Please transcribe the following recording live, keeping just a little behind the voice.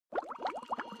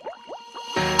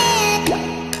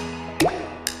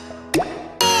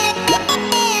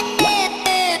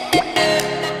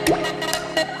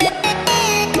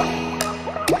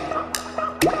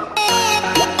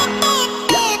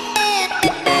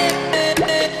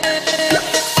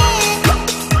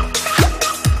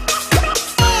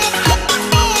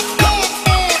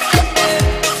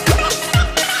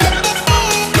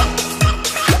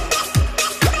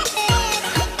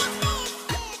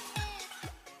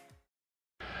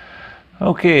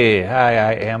Okay, hi,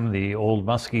 I am the old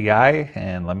musky guy,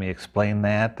 and let me explain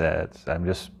that. I'm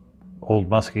just old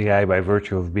musky guy by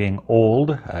virtue of being old.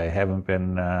 I haven't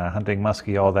been hunting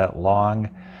muskie all that long.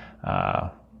 Uh,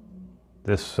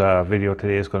 this video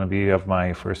today is going to be of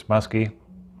my first muskie.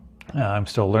 I'm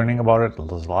still learning about it.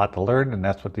 There's a lot to learn, and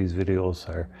that's what these videos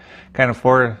are kind of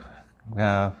for.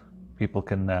 People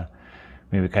can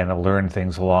maybe kind of learn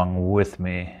things along with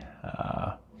me.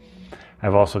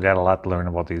 I've also got a lot to learn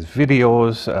about these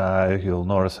videos. You'll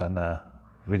notice on the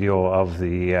video of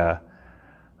the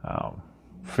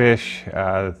fish,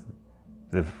 the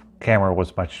camera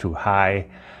was much too high.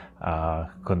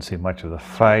 Couldn't see much of the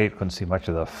fight, couldn't see much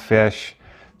of the fish.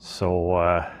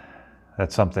 So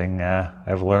that's something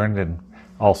I've learned. And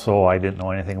also I didn't know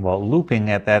anything about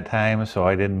looping at that time, so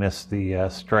I did miss the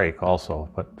strike also.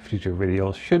 But future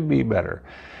videos should be better.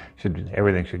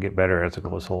 Everything should get better as it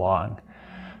goes along.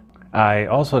 I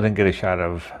also didn't get a shot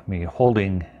of me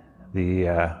holding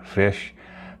the fish.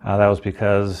 That was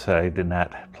because I did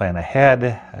not plan ahead.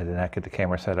 I did not get the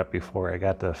camera set up before I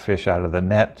got the fish out of the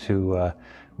net to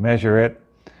measure it.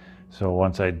 So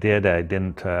once I did, I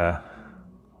didn't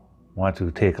want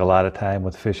to take a lot of time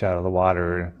with fish out of the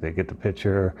water. They get the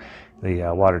picture.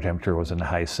 The water temperature was in the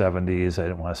high 70s. I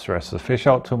didn't want to stress the fish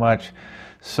out too much.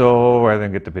 So rather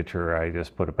than get the picture, I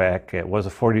just put it back. It was a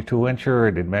 42-incher.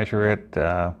 I did measure it.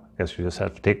 I guess you just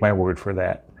have to take my word for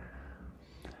that.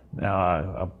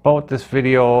 Now, about this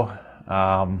video,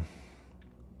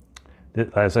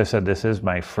 as I said, this is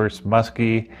my first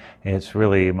muskie. It's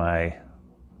really my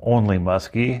only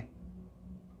muskie.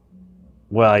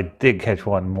 Well, I did catch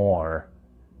one more.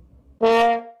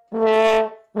 But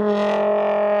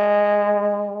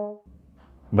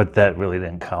that really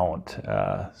didn't count.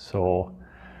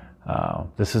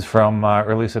 This is from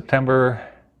early September.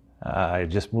 I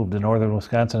just moved to northern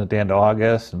Wisconsin at the end of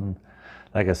August, and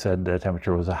like I said, the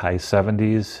temperature was a high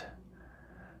 70s.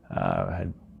 I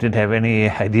didn't have any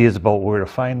ideas about where to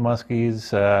find muskies,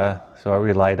 so I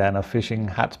relied on a fishing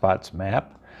hotspots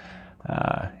map.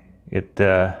 And it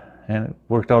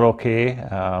worked out okay.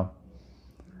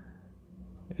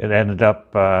 It ended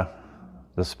up,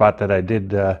 the spot that I did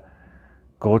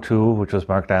go to, which was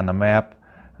marked on the map,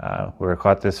 where I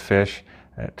caught this fish.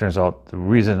 It turns out the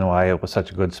reason why it was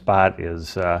such a good spot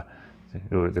is there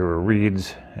were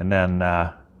reeds, and then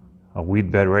a weed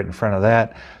bed right in front of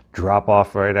that, drop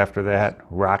off right after that,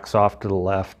 rocks off to the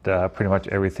left, pretty much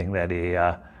everything that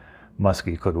a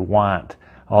muskie could want.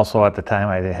 Also at the time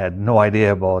I had no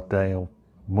idea about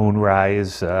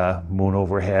moonrise, moon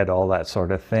overhead, all that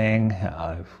sort of thing.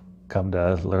 I've come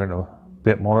to learn a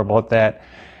bit more about that,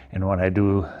 and when I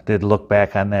did look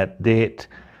back on that date,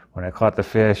 when I caught the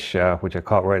fish, which I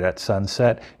caught right at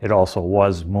sunset, it also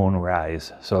was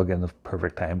moonrise. So again, the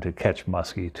perfect time to catch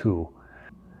muskie too.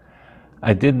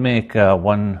 I did make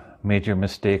one major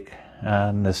mistake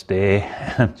on this day.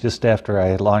 Just after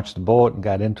I launched the boat and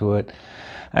got into it,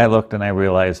 I looked and I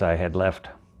realized I had left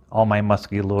all my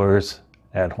muskie lures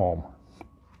at home.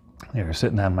 They were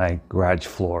sitting on my garage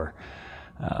floor.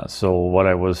 So what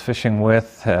I was fishing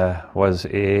with was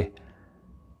a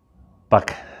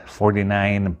buck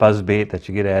 49 buzzbait that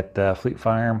you get at Fleet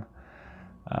Farm.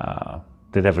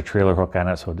 Did have a trailer hook on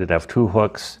it, so it did have 2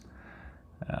 hooks.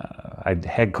 I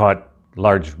had caught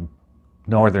large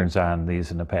northerns on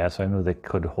these in the past, so I knew they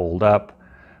could hold up.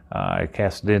 I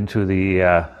cast it into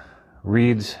the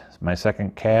reeds. It's my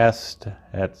second cast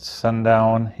at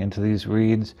sundown into these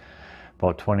reeds.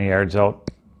 About 20 yards out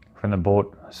from the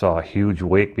boat, saw a huge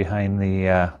wake behind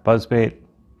the buzzbait.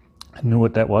 I knew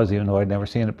what that was, even though I'd never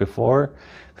seen it before.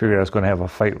 Figured I was going to have a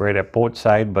fight right at boat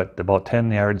side, but about 10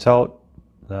 yards out,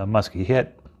 the muskie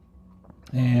hit.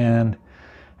 And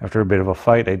after a bit of a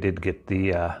fight, I did get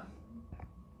the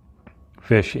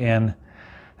fish in.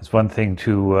 It's one thing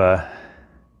to,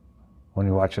 when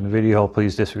you're watching the video,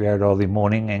 please disregard all the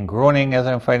moaning and groaning as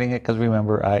I'm fighting it, because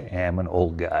remember, I am an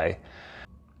old guy.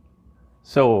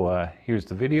 So here's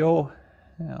the video.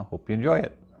 I hope you enjoy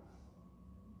it.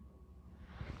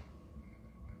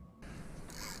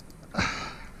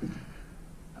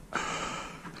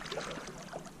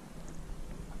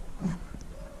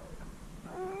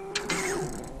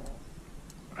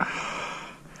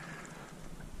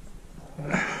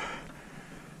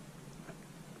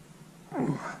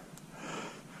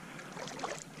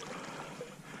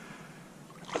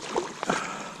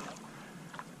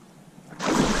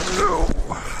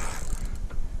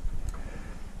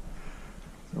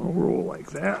 Don't roll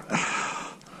like that.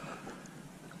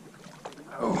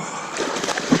 Oh.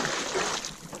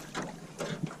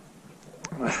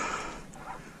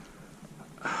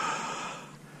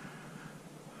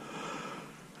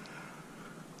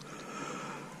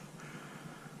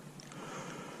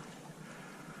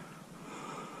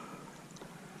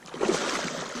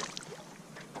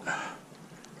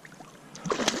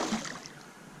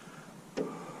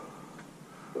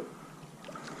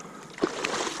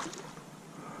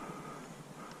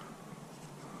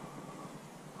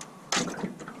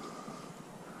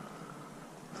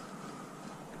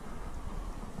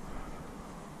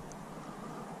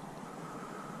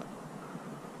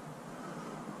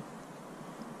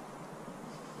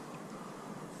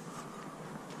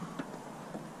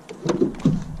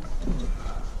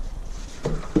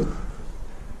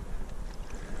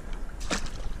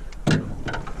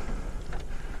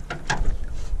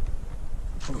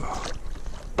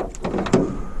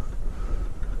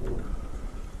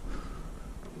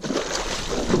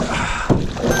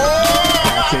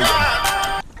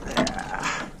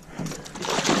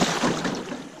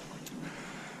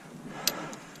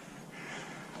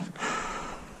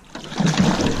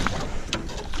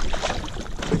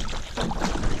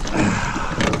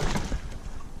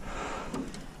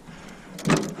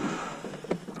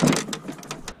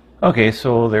 Okay,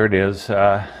 so there it is.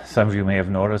 Some of you may have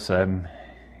noticed I'm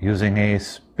using a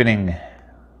spinning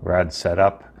rod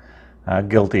setup.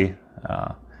 Guilty.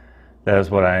 That is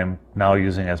what I'm now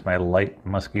using as my light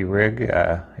musky rig.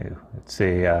 It's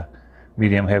a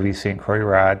medium heavy St. Croix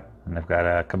rod, and I've got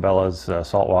a Cabela's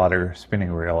saltwater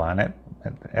spinning reel on it.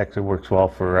 It actually works well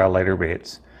for lighter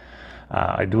baits.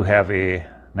 I do have a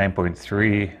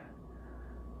 9.3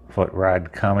 foot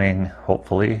rod coming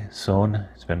hopefully soon.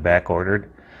 It's been back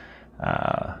ordered.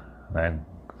 And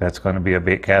that's going to be a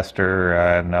bait caster,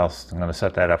 and I'm going to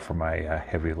set that up for my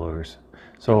heavy lures.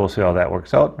 So we'll see how that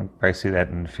works out, and probably see that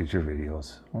in future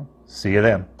videos. Well, see you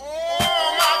then.